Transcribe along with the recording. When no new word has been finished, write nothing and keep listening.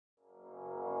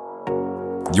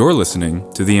You're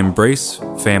listening to the Embrace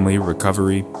Family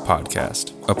Recovery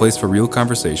Podcast, a place for real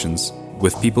conversations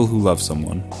with people who love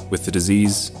someone with the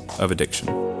disease of addiction.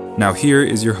 Now here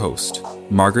is your host,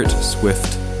 Margaret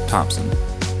Swift Thompson.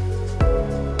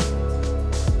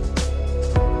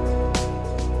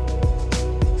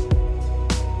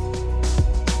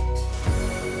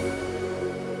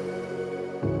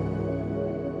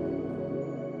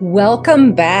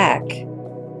 Welcome back.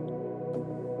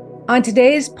 On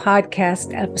today's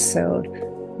podcast episode,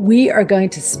 we are going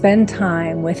to spend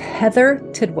time with Heather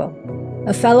Tidwell,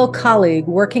 a fellow colleague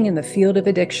working in the field of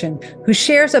addiction who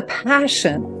shares a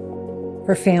passion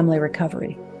for family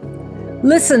recovery.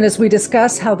 Listen as we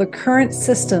discuss how the current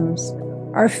systems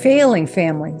are failing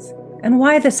families and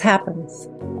why this happens.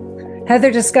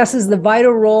 Heather discusses the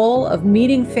vital role of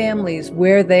meeting families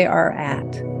where they are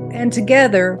at. And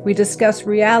together, we discuss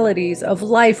realities of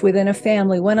life within a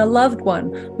family when a loved one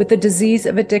with the disease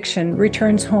of addiction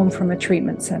returns home from a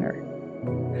treatment center.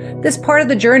 This part of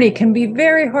the journey can be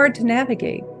very hard to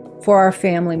navigate for our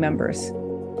family members,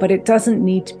 but it doesn't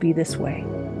need to be this way.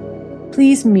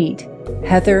 Please meet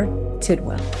Heather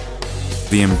Tidwell.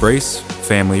 The Embrace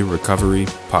Family Recovery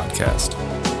Podcast.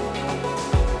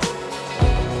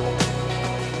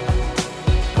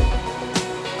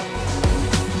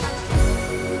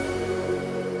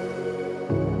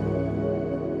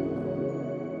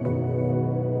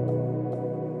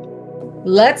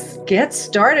 Let's get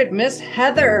started, Miss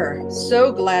Heather.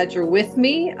 So glad you're with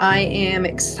me. I am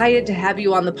excited to have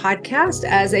you on the podcast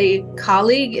as a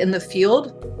colleague in the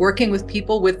field working with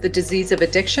people with the disease of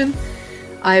addiction.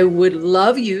 I would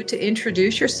love you to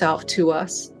introduce yourself to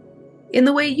us in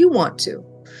the way you want to.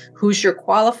 Who's your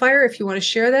qualifier, if you want to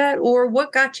share that, or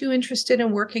what got you interested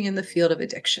in working in the field of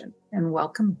addiction? And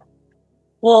welcome.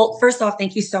 Well, first off,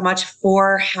 thank you so much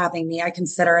for having me. I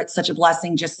consider it such a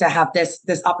blessing just to have this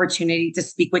opportunity to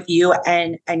speak with you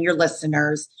and your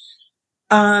listeners.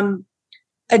 Addiction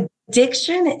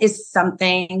is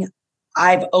something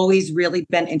I've always really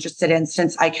been interested in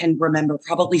since I can remember,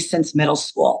 probably since middle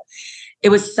school. It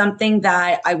was something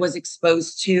that I was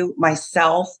exposed to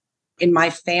myself, in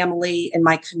my family, in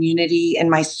my community, in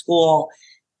my school.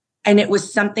 And it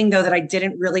was something, though, that I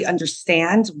didn't really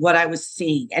understand what I was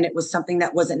seeing. And it was something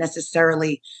that wasn't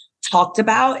necessarily talked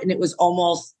about. And it was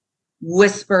almost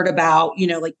whispered about,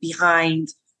 like behind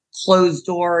closed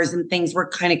doors, and things were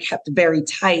kind of kept very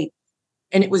tight.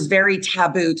 And it was very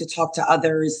taboo to talk to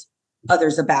others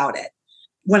about it.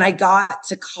 When I got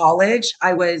to college,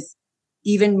 I was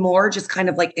even more just kind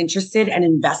of like interested and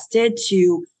invested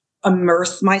to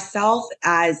immerse myself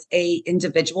as a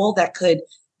individual that could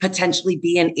potentially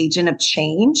be an agent of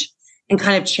change and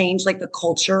kind of change like the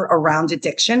culture around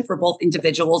addiction for both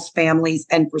individuals, families,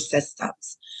 and for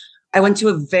systems. I went to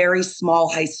a very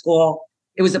small high school.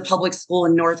 It was a public school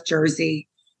in North Jersey.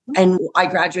 And I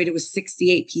graduated with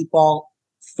 68 people,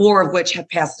 4 of which have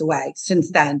passed away since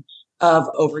then of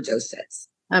overdoses.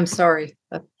 I'm sorry.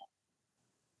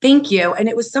 Thank you. And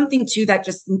it was something too that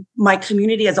just my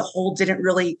community as a whole didn't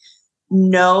really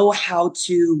know how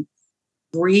to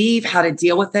grieve, how to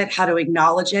deal with it, how to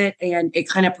acknowledge it. And it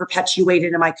kind of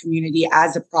perpetuated in my community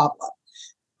as a problem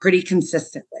pretty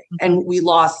consistently. And we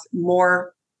lost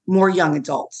more young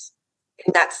adults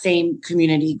in that same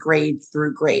community grade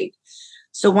through grade.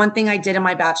 So one thing I did in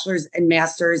my bachelor's and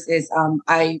master's is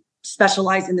I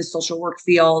specialized in the social work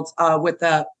field with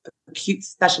a acute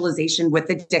specialization with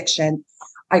addiction.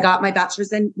 I got my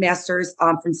bachelor's and master's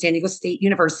from San Diego State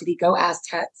University. Go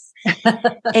Aztecs.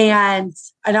 And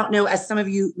I don't know, as some of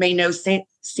you may know,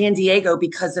 San Diego,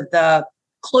 because of the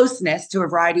closeness to a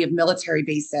variety of military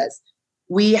bases,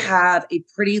 we have a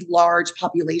pretty large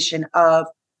population of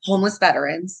homeless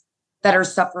veterans that are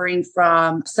suffering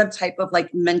from some type of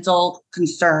like mental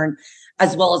concern,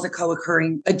 as well as a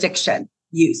co-occurring addiction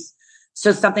use.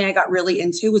 So something I got really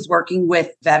into was working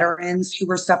with veterans who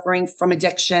were suffering from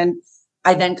addiction.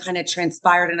 I then kind of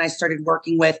transpired and I started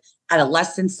working with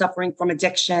adolescents suffering from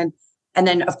addiction. And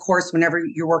then, of course, whenever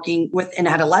you're working with an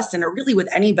adolescent or really with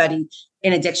anybody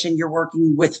in addiction, you're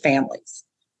working with families.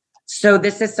 So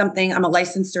this is something, I'm a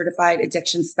licensed certified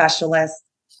addiction specialist.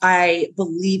 I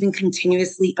believe in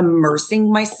continuously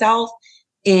immersing myself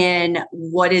in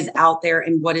what is out there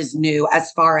and what is new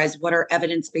as far as what are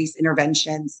evidence-based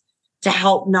interventions to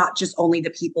help not just only the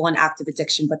people in active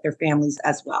addiction, but their families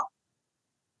as well.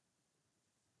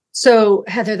 So,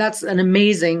 Heather, that's an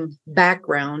amazing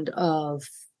background of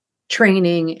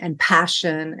training and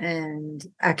passion and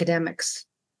academics.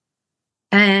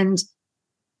 And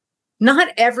not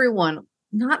everyone,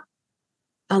 not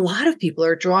a lot of people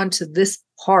are drawn to this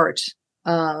part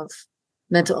of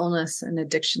mental illness and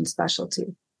addiction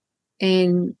specialty.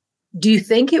 And do you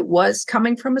think it was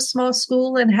coming from a small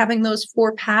school and having those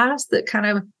 4 paths that kind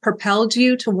of propelled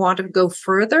you to want to go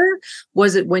further?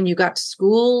 Was it when you got to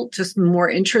school, just more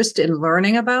interest in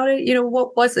learning about it?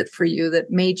 What was it for you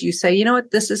that made you say, you know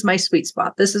what, this is my sweet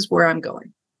spot. This is where I'm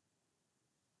going?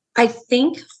 I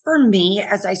think for me,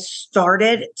 as I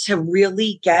started to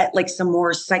really get like some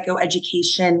more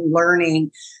psychoeducation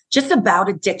learning just about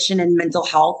addiction and mental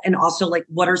health, and also like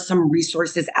what are some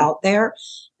resources out there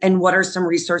and what are some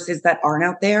resources that aren't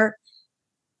out there,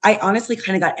 I honestly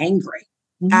kind of got angry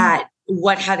at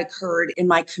what had occurred in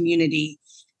my community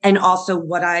and also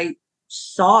what I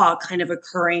saw kind of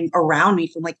occurring around me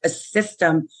from like a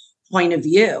system point of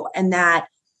view. And that,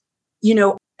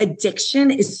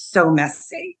 addiction is so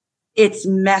messy. It's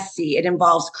messy. It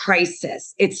involves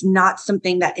crisis. It's not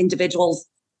something that individuals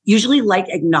usually like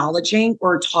acknowledging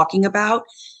or talking about.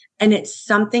 And it's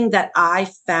something that I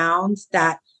found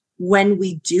that when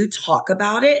we do talk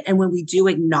about it and when we do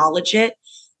acknowledge it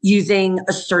using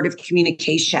assertive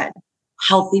communication,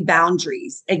 healthy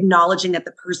boundaries, acknowledging that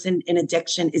the person in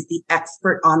addiction is the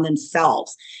expert on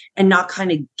themselves and not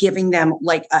kind of giving them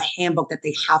like a handbook that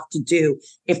they have to do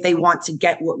if they want to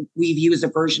get what we view as a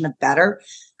version of better.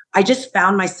 I just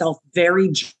found myself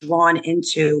very drawn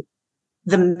into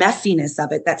the messiness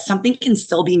of it, that something can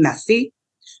still be messy.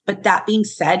 But that being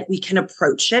said, we can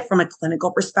approach it from a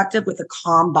clinical perspective with a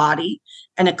calm body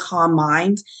and a calm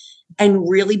mind and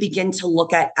really begin to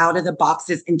look at out of the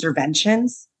boxes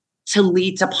interventions to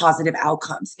lead to positive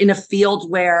outcomes in a field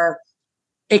where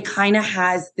it kind of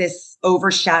has this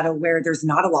overshadow where there's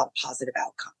not a lot of positive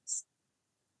outcomes.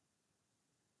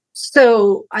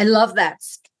 So I love that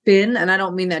spin, and I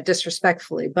don't mean that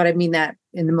disrespectfully, but I mean that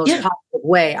in the most positive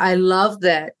way. I love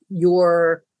that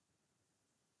your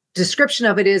description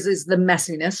of it is the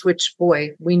messiness, which,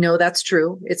 boy, we know that's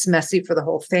true. It's messy for the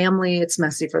whole family. It's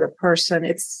messy for the person.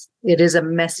 It is a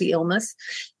messy illness.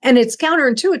 And it's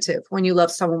counterintuitive when you love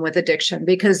someone with addiction,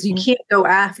 because you can't go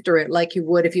after it like you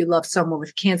would if you love someone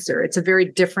with cancer. It's a very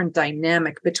different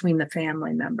dynamic between the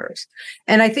family members.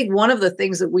 And I think one of the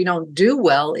things that we don't do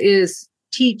well is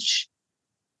teach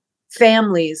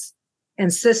families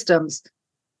and systems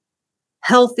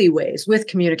healthy ways with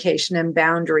communication and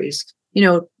boundaries.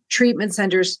 Treatment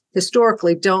centers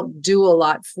historically don't do a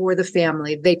lot for the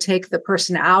family. They take the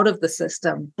person out of the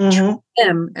system, treat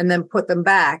them, and then put them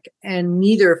back, and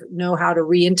neither know how to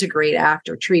reintegrate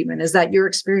after treatment. Is that your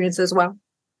experience as well?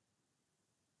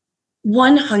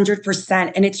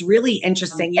 100%. And it's really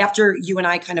interesting. After you and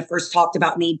I kind of first talked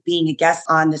about me being a guest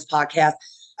on this podcast,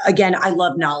 again, I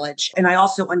love knowledge. And I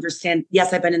also understand,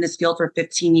 yes, I've been in this field for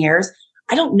 15 years.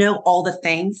 I don't know all the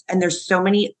things. And there's so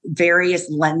many various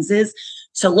lenses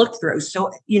to look through. So,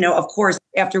 of course,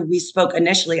 after we spoke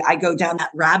initially, I go down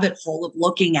that rabbit hole of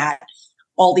looking at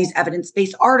all these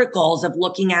evidence-based articles, of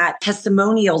looking at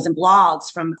testimonials and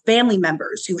blogs from family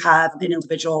members who have an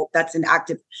individual that's in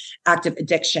active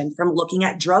addiction, from looking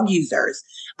at drug users.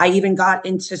 I even got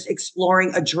into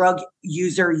exploring a drug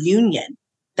user union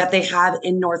that they have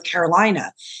in North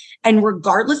Carolina. And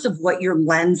regardless of what your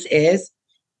lens is,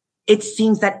 it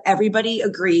seems that everybody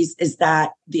agrees is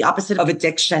that the opposite of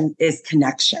addiction is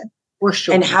connection. For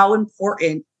sure. And how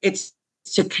important it's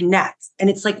to connect. And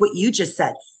it's like what you just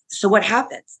said. So what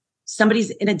happens?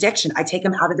 Somebody's in addiction. I take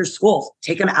them out of their schools,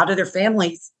 take them out of their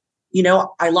families.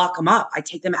 I lock them up. I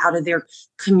take them out of their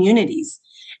communities.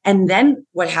 And then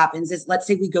what happens is, let's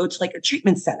say we go to like a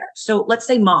treatment center. So let's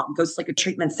say mom goes to like a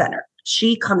treatment center.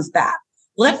 She comes back.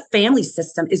 Well, that family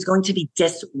system is going to be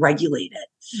dysregulated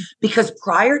because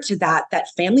prior to that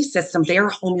family system, their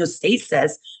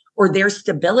homeostasis or their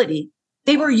stability,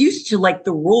 they were used to like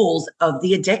the rules of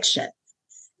the addiction.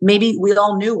 Maybe we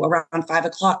all knew around 5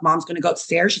 o'clock, mom's going to go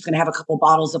upstairs. She's going to have a couple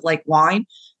bottles of like wine.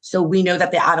 So we know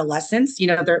that the adolescents, they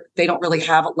don't really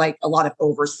have like a lot of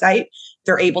oversight.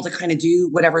 They're able to kind of do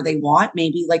whatever they want.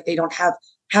 Maybe like they don't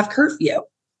have curfew.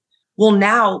 Well,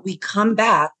 now we come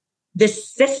back, this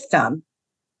system,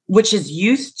 which is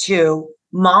used to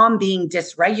mom being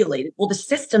dysregulated. Well, the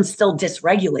system's still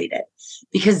dysregulated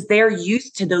because they're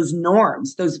used to those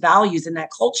norms, those values in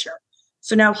that culture.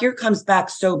 So now here comes back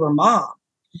sober mom.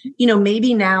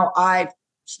 Maybe now I'm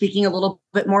speaking a little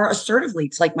bit more assertively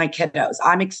to like my kiddos.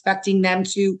 I'm expecting them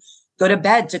to go to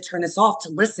bed, to turn this off, to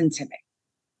listen to me.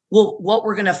 Well, what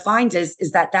we're going to find is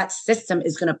that system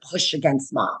is going to push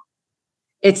against mom.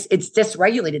 It's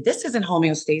dysregulated. This isn't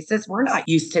homeostasis. We're not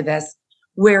used to this.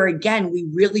 Where again, we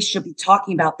really should be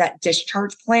talking about that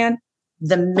discharge plan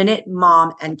the minute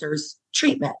mom enters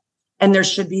treatment. And there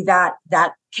should be that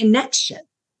connection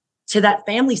to that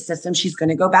family system she's going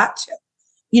to go back to.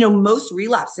 most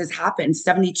relapses happen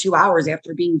 72 hours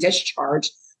after being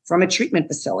discharged from a treatment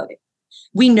facility.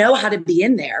 We know how to be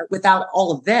in there without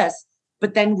all of this,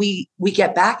 but then we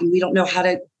get back and we don't know how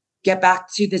to get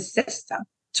back to the system,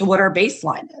 to what our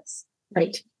baseline is.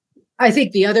 Right. I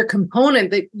think the other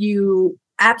component that you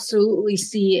absolutely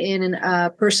see in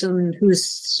a person who's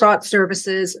sought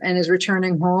services and is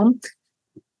returning home,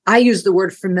 I use the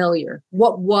word familiar.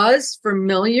 What was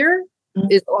familiar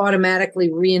is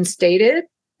automatically reinstated.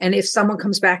 And if someone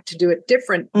comes back to do it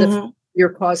different, the fear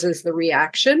causes the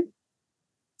reaction.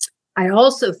 I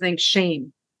also think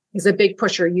shame is a big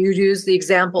pusher. You use the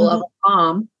example of a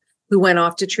mom who went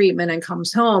off to treatment and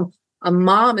comes home. A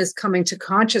mom is coming to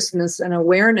consciousness and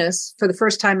awareness for the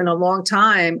first time in a long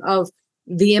time of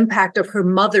the impact of her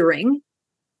mothering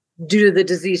due to the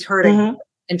disease hurting her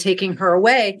and taking her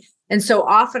away. And so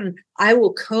often I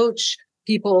will coach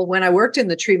people when I worked in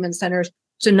the treatment centers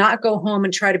to not go home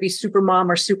and try to be super mom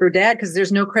or super dad, because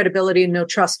there's no credibility and no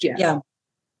trust yet. Yeah.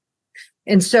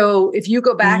 And so if you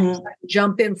go back and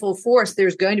jump in full force,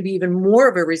 there's going to be even more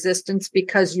of a resistance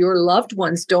because your loved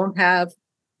ones don't have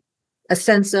a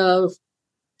sense of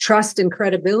trust and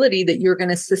credibility that you're going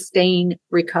to sustain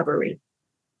recovery.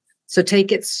 So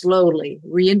take it slowly,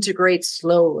 reintegrate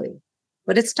slowly,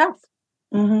 but it's tough.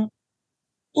 Well,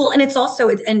 and it's also,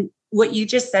 and what you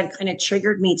just said kind of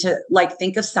triggered me to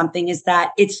think of something, is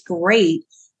that it's great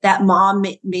that mom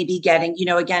may be getting,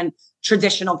 again,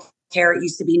 traditional care. It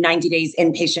used to be 90 days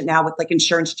inpatient. Now with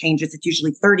insurance changes, it's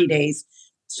usually 30 days.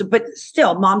 So, but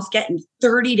still mom's getting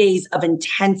 30 days of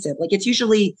intensive, it's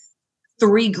usually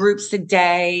 3 groups a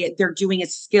day. They're doing a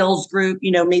skills group,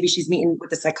 maybe she's meeting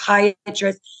with a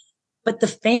psychiatrist, but the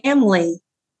family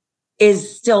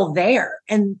is still there.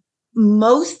 And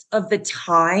most of the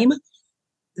time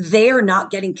they are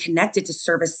not getting connected to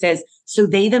services. So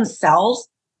they themselves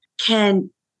can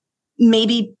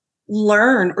maybe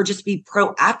learn or just be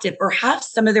proactive or have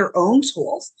some of their own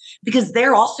tools, because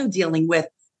they're also dealing with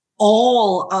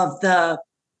all of the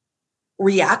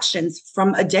reactions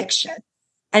from addiction.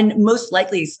 And most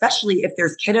likely, especially if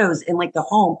there's kiddos in the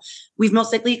home, we've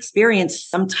most likely experienced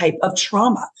some type of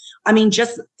trauma. I mean,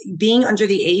 just being under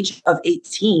the age of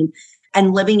 18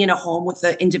 and living in a home with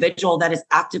an individual that is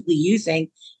actively using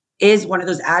is one of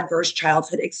those adverse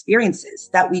childhood experiences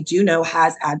that we do know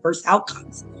has adverse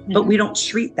outcomes, but we don't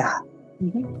treat that.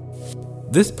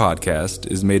 This podcast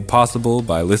is made possible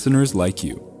by listeners like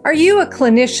you. Are you a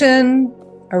clinician,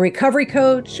 a recovery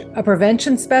coach, a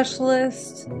prevention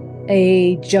specialist,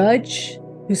 a judge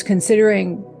who's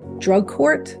considering drug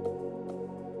court?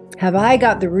 Have I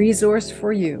got the resource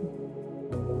for you?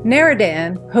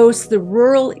 Naradan hosts the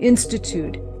Rural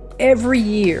Institute every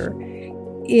year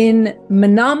in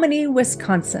Menominee,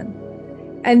 Wisconsin.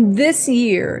 And this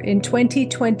year, in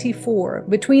 2024,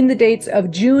 between the dates of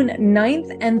June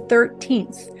 9th and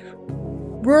 13th,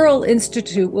 Rural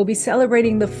Institute will be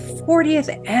celebrating the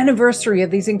 40th anniversary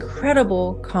of these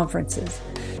incredible conferences,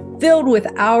 filled with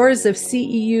hours of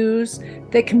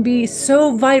CEUs that can be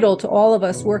so vital to all of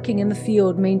us working in the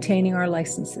field maintaining our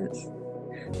licenses.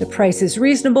 The price is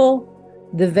reasonable,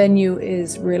 the venue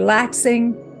is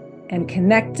relaxing and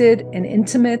connected and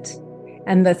intimate,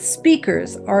 and the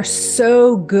speakers are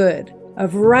so good. A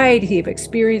variety of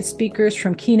experienced speakers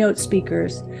from keynote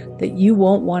speakers that you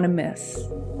won't want to miss.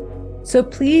 So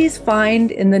please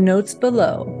find in the notes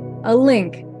below a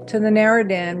link to the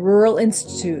Naradan Rural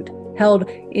Institute held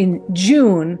in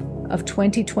June of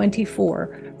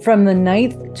 2024 from the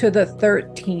 9th to the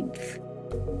 13th.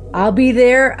 I'll be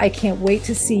there. I can't wait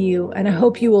to see you, and I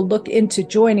hope you will look into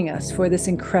joining us for this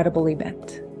incredible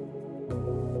event.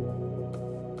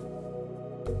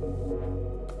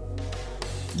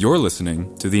 You're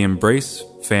listening to the Embrace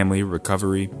Family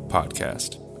Recovery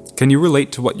Podcast. Can you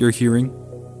relate to what you're hearing?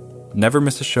 Never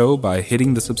miss a show by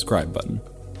hitting the subscribe button.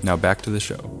 Now back to the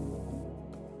show.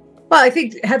 Well, I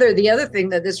think, Heather, the other thing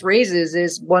that this raises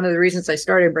is one of the reasons I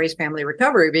started Embrace Family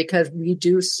Recovery, because we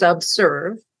do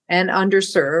subserve and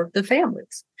underserve the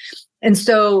families. And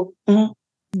so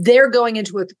they're going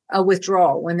into a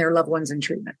withdrawal when their loved one's in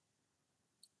treatment.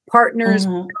 Partners,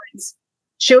 parents,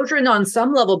 children on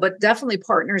some level, but definitely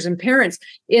partners and parents,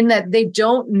 in that they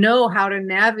don't know how to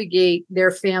navigate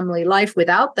their family life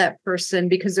without that person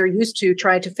because they're used to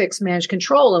trying to fix, manage,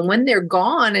 control. And when they're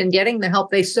gone and getting the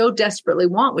help they so desperately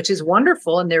want, which is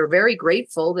wonderful, and they're very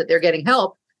grateful that they're getting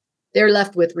help, they're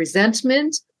left with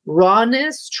resentment,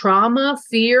 rawness, trauma,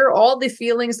 fear, all the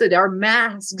feelings that are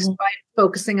masked by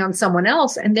focusing on someone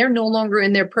else, and they're no longer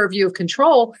in their purview of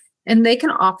control. And they can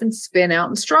often spin out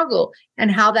and struggle. And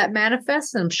how that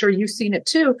manifests, and I'm sure you've seen it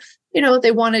too,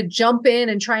 they want to jump in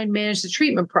and try and manage the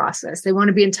treatment process. They want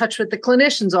to be in touch with the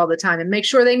clinicians all the time and make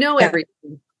sure they know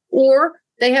everything. Or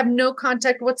they have no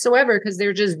contact whatsoever because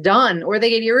they're just done. Or they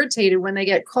get irritated when they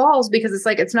get calls because it's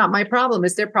like, it's not my problem.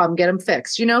 It's their problem. Get them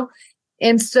fixed,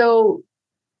 And so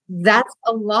that's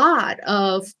a lot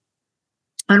of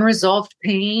unresolved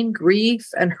pain, grief,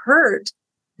 and hurt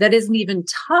that isn't even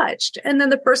touched. And then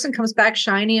the person comes back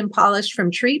shiny and polished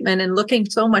from treatment and looking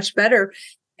so much better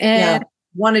and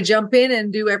want to jump in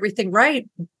and do everything right.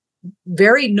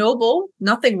 Very noble,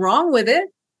 nothing wrong with it,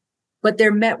 but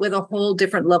they're met with a whole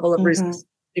different level of resistance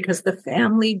because the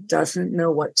family doesn't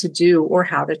know what to do or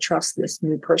how to trust this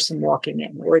new person walking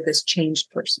in or this changed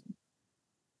person.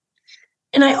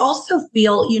 And I also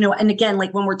feel, and again,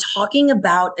 like when we're talking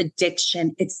about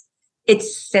addiction, it's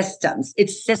systems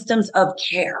of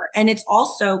care. And it's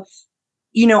also,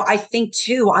 I think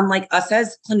too, on like us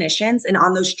as clinicians and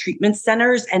on those treatment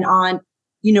centers and on,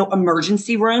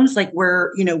 emergency rooms, like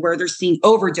where they're seeing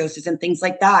overdoses and things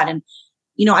like that. And,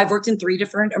 I've worked in 3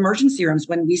 different emergency rooms.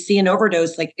 When we see an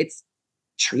overdose, like it's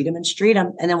treat them and street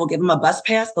them. And then we'll give them a bus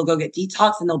pass. They'll go get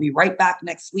detox and they'll be right back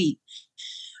next week.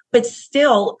 But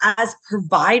still, as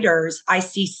providers, I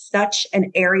see such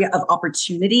an area of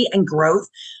opportunity and growth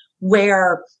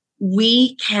where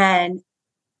we can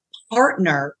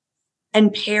partner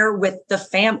and pair with the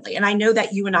family. And I know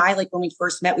that you and I, like when we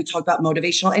first met, we talked about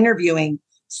motivational interviewing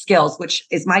skills, which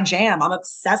is my jam. I'm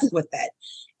obsessed with it.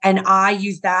 And I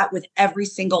use that with every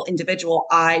single individual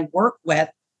I work with,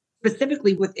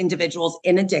 specifically with individuals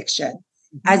in addiction,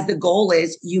 as the goal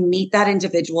is you meet that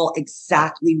individual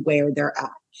exactly where they're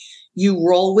at. You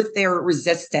roll with their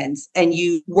resistance and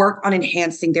you work on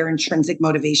enhancing their intrinsic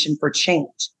motivation for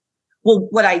change. Well,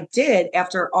 what I did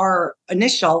after our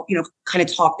initial, kind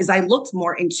of talk is I looked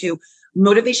more into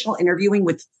motivational interviewing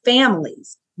with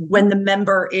families when the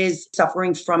member is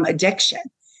suffering from addiction.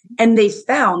 And they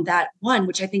found that one,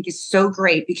 which I think is so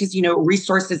great because,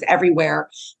 resources everywhere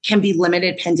can be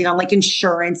limited depending on like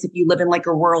insurance if you live in like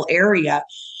a rural area,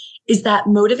 is that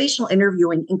motivational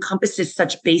interviewing encompasses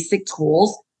such basic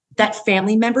tools that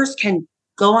family members can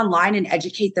go online and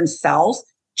educate themselves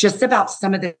just about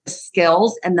some of the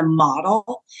skills and the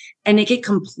model. And it can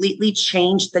completely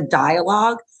change the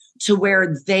dialogue to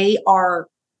where they are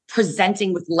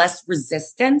presenting with less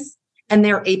resistance. And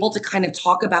they're able to kind of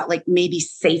talk about like maybe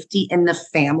safety in the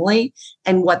family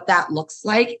and what that looks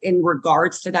like in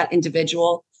regards to that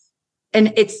individual.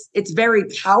 And it's very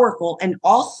powerful. And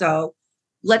also,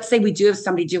 let's say we do have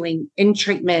somebody doing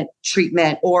in-treatment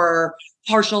treatment or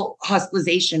partial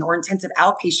hospitalization or intensive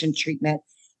outpatient treatment,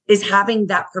 is having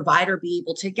that provider be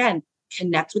able to, again,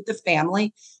 connect with the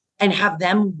family and have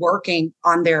them working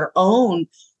on their own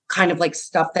kind of like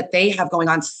stuff that they have going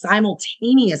on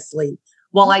simultaneously,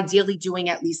 while ideally doing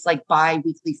at least like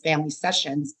bi-weekly family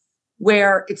sessions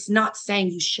where it's not saying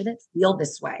you shouldn't feel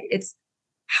this way. It's,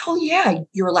 hell yeah,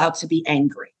 you're allowed to be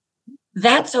angry.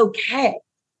 That's okay.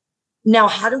 Now,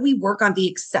 how do we work on the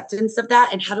acceptance of that?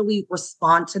 And how do we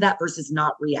respond to that versus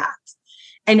not react?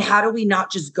 And how do we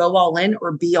not just go all in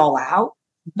or be all out,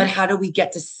 but how do we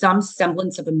get to some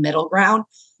semblance of a middle ground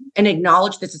and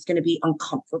acknowledge this is going to be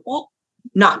uncomfortable,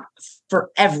 not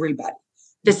for everybody.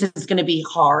 This is going to be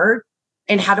hard.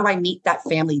 And how do I meet that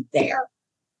family there?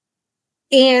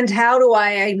 And how do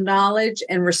I acknowledge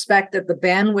and respect that the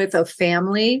bandwidth of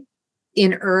family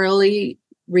in early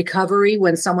recovery,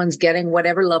 when someone's getting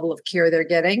whatever level of care they're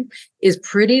getting, is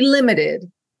pretty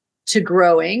limited to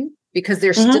growing because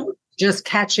they're still just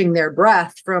catching their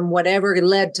breath from whatever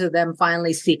led to them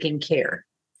finally seeking care.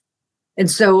 And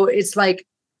so it's like,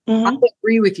 I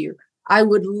agree with you. I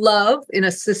would love in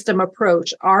a system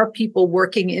approach, our people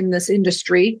working in this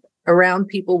industry around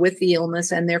people with the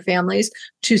illness and their families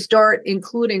to start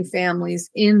including families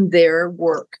in their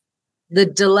work. The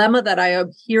dilemma that I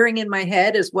am hearing in my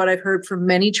head is what I've heard from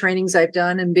many trainings I've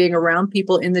done and being around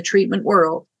people in the treatment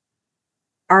world.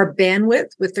 Our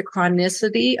bandwidth with the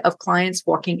chronicity of clients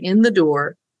walking in the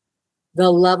door,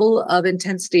 the level of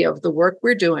intensity of the work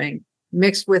we're doing,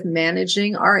 mixed with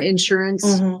managing our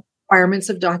insurance requirements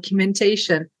of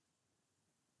documentation,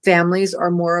 families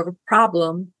are more of a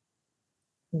problem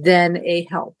than a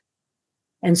help.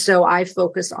 And so I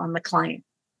focus on the client.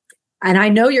 And I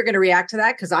know you're going to react to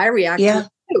that because I react to it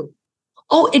too.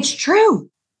 Oh, it's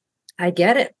true. I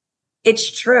get it.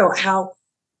 It's true how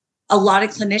a lot of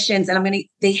clinicians, and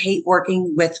they hate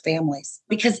working with families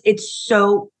because it's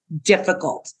so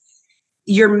difficult.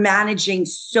 You're managing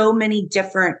so many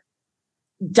different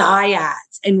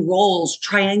dyads and roles,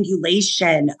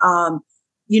 triangulation,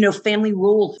 family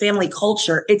rule, family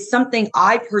culture. It's something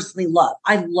I personally love.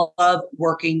 I love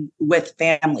working with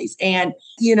families. And,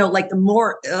 like the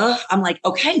more, I'm like,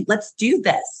 okay, let's do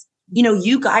this.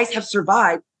 You guys have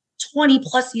survived 20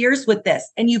 plus years with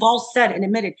this. And you've all said and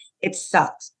admitted it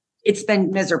sucks. It's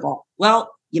been miserable.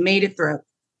 Well, you made it through.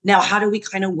 Now, how do we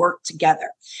kind of work together?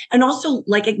 And also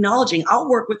like acknowledging, I'll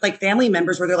work with like family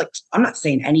members where they're like, I'm not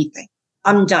saying anything.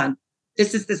 I'm done.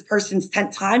 This is this person's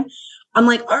 10th time. I'm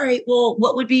like, all right, well,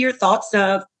 what would be your thoughts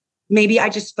of maybe I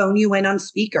just phone you in on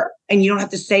speaker and you don't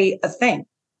have to say a thing,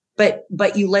 but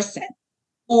you listen.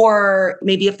 Or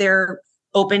maybe if they're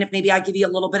open, if maybe I give you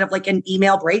a little bit of like an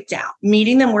email breakdown,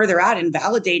 meeting them where they're at and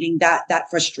validating that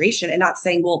frustration and not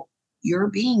saying, well, you're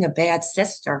being a bad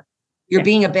sister. You're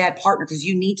being a bad partner because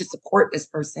you need to support this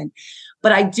person.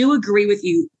 But I do agree with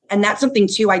you. And that's something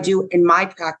too I do in my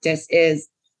practice is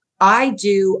I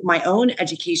do my own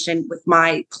education with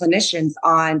my clinicians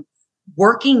on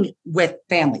working with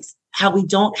families, how we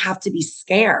don't have to be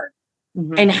scared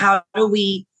and how do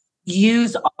we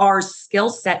use our skill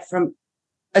set from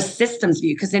a systems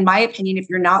view. Because in my opinion, if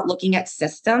you're not looking at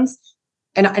systems,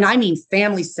 and I mean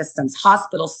family systems,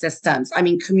 hospital systems, I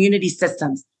mean community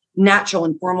systems, natural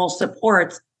and formal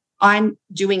supports, I'm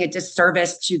doing a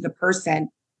disservice to the person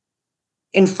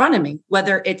in front of me,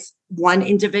 whether it's one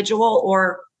individual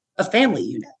or a family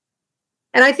unit.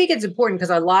 And I think it's important because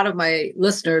a lot of my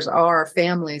listeners are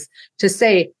families to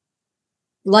say,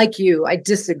 like you, I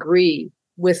disagree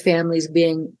with families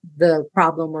being the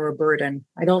problem or a burden.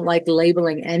 I don't like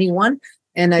labeling anyone.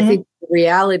 And I think the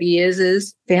reality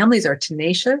is families are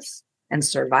tenacious and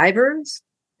survivors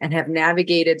and have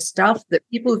navigated stuff that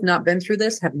people who've not been through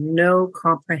this have no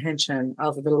comprehension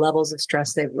of the levels of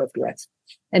stress they've lived with.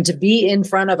 And to be in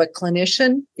front of a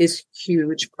clinician is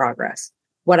huge progress.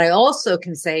 What I also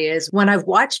can say is when I've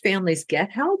watched families get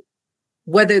help,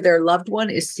 whether their loved one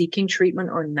is seeking treatment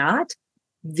or not,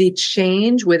 the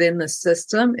change within the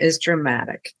system is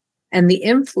dramatic. And the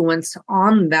influence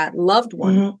on that loved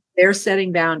one, they're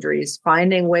setting boundaries,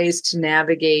 finding ways to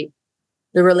navigate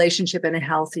the relationship in a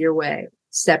healthier way,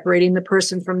 separating the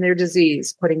person from their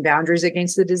disease, putting boundaries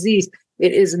against the disease.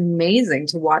 It is amazing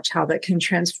to watch how that can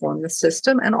transform the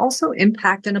system and also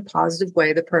impact in a positive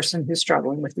way the person who's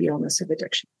struggling with the illness of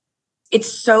addiction.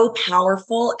 It's so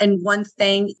powerful. And one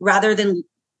thing, rather than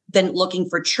looking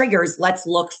for triggers, let's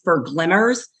look for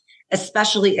glimmers,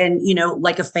 especially in,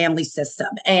 like a family system.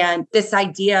 And this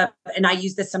idea, and I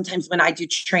use this sometimes when I do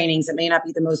trainings, it may not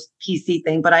be the most PC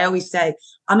thing, but I always say,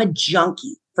 I'm a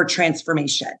junkie for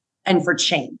transformation and for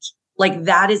change. Like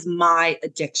that is my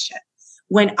addiction.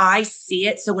 When I see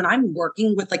it, so when I'm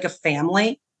working with like a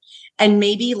family and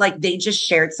maybe like they just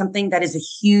shared something that is a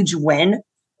huge win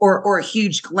or a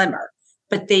huge glimmer,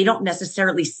 but they don't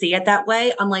necessarily see it that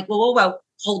way. I'm like, whoa,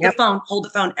 hold the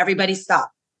phone, everybody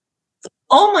stop.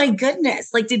 Oh my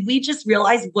goodness. Like, did we just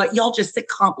realize what y'all just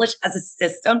accomplished as a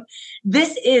system?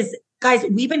 This is, guys,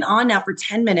 we've been on now for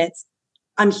 10 minutes.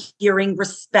 I'm hearing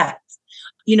respect.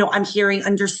 I'm hearing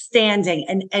understanding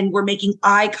and we're making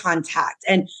eye contact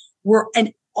and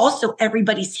also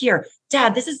everybody's here.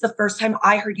 Dad, this is the first time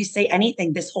I heard you say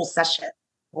anything this whole session.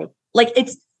 Like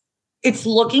it's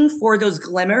looking for those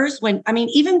glimmers when,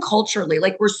 even culturally,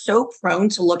 like we're so prone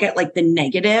to look at like the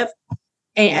negative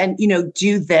and,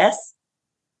 do this.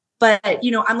 But,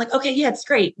 I'm like, okay, yeah, it's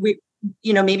great. We,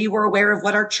 maybe we're aware of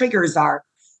what our triggers are.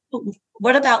 But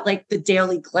what about like the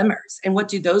daily glimmers and what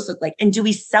do those look like? And do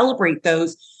we celebrate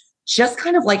those just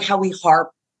kind of like how we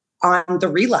harp on the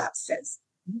relapses?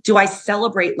 Do I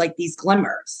celebrate like these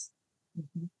glimmers?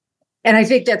 And I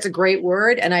think that's a great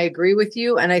word. And I agree with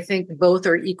you. And I think both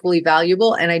are equally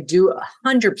valuable. And I do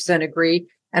 100% agree.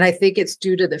 And I think it's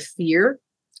due to the fear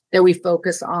that we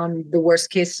focus on the worst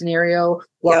case scenario.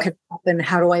 What could happen?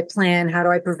 How do I plan? How do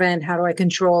I prevent? How do I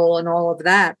control? And all of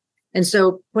that. And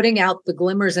so putting out the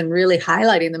glimmers and really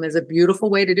highlighting them is a beautiful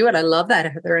way to do it. I love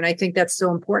that, Heather. And I think that's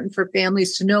so important for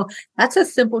families to know that's a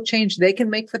simple change they can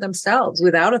make for themselves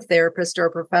without a therapist or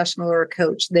a professional or a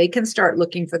coach. They can start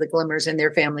looking for the glimmers in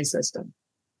their family system.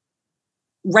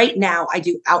 Right now, I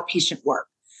do outpatient work.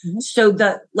 So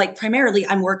primarily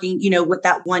I'm working, with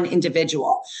that one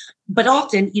individual, but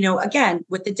often, again,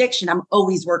 with addiction, I'm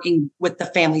always working with the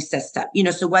family system,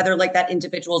 so whether like that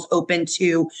individual is open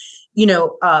to,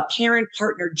 parent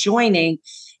partner joining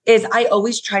is I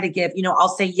always try to give, I'll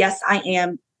say, yes, I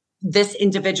am this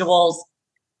individual's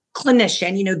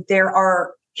clinician. There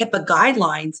are HIPAA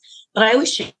guidelines, but I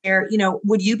always share,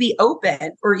 would you be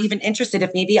open or even interested if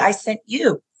maybe I sent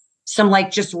you some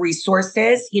like just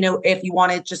resources, if you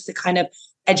wanted just to kind of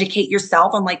educate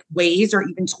yourself on like ways or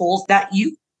even tools that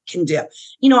you can do.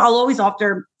 I'll always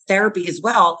offer therapy as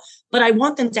well, but I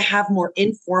want them to have more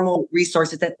informal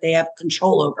resources that they have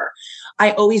control over.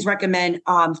 I always recommend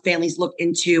families look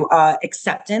into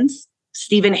acceptance.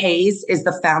 Stephen Hayes is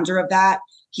the founder of that.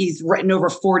 He's written over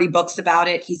 40 books about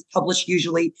it. He's published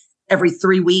usually every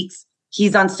 3 weeks.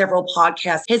 He's on several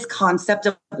podcasts. His concept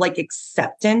of like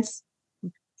acceptance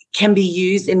can be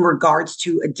used in regards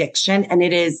to addiction. And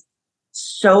it is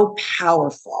so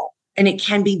powerful. And it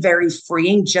can be very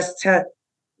freeing just to,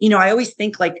 I always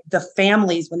think like the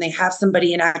families, when they have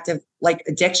somebody in active like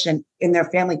addiction in their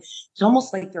family, it's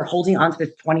almost like they're holding on to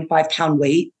this 25-pound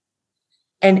weight.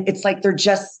 And it's like they're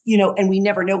just, and we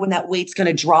never know when that weight's going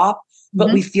to drop,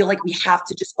 but we feel like we have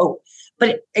to just,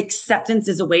 but acceptance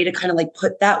is a way to kind of like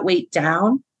put that weight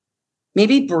down,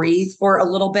 maybe breathe for a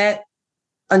little bit,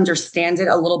 understand it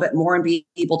a little bit more and be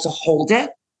able to hold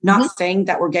it. Not saying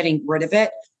that we're getting rid of it,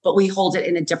 but we hold it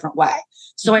in a different way.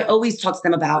 So I always talk to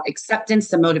them about acceptance,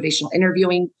 the motivational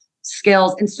interviewing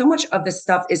skills. And so much of this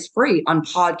stuff is free on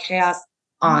podcasts,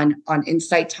 on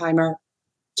Insight Timer.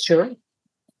 Sure.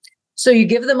 So you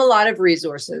give them a lot of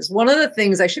resources. One of the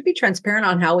things, I should be transparent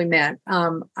on how we met.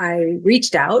 I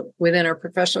reached out within our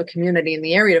professional community in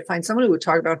the area to find someone who would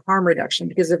talk about harm reduction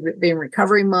because of it being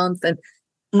Recovery Month. And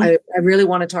I really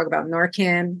want to talk about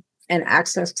Narcan and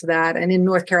access to that. And in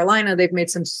North Carolina, they've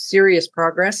made some serious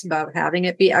progress about having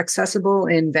it be accessible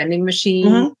in vending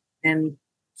machines and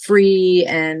free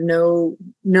and no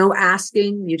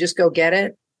asking. You just go get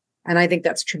it. And I think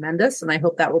that's tremendous. And I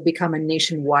hope that will become a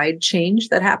nationwide change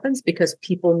that happens because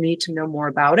people need to know more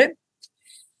about it.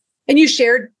 And you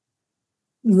shared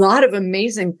a lot of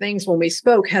amazing things when we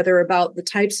spoke, Heather, about the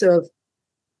types of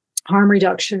harm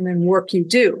reduction and work you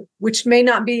do, which may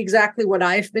not be exactly what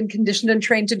I've been conditioned and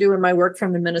trained to do in my work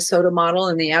from the Minnesota model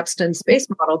and the abstinence-based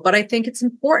model. But I think it's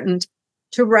important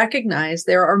to recognize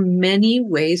there are many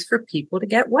ways for people to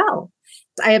get well.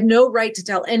 I have no right to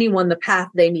tell anyone the path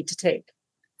they need to take.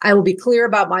 I will be clear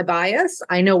about my bias.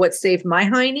 I know what saved my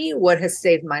hiney, what has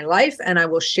saved my life, and I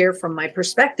will share from my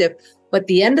perspective. But at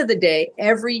the end of the day,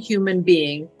 every human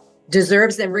being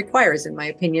deserves and requires, in my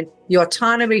opinion, the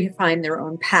autonomy to find their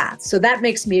own path. So that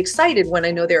makes me excited when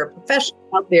I know there are professionals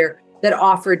out there that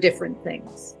offer different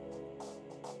things.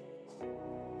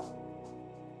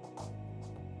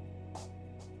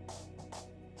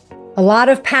 A lot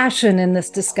of passion in this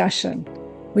discussion,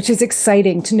 which is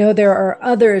exciting to know there are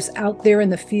others out there in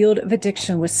the field of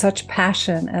addiction with such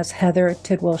passion as Heather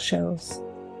Tidwell shows.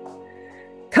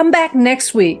 Come back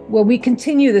next week where we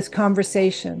continue this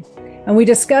conversation and we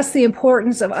discuss the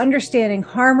importance of understanding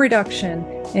harm reduction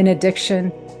in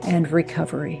addiction and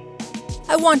recovery.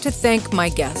 I want to thank my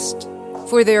guest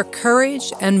for their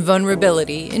courage and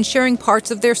vulnerability in sharing parts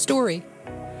of their story.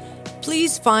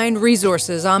 Please find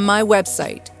resources on my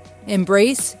website,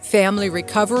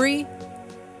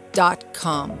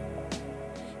 embracefamilyrecovery.com.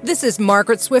 This is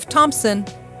Margaret Swift Thompson.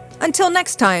 Until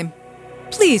next time,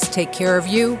 please take care of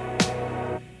you.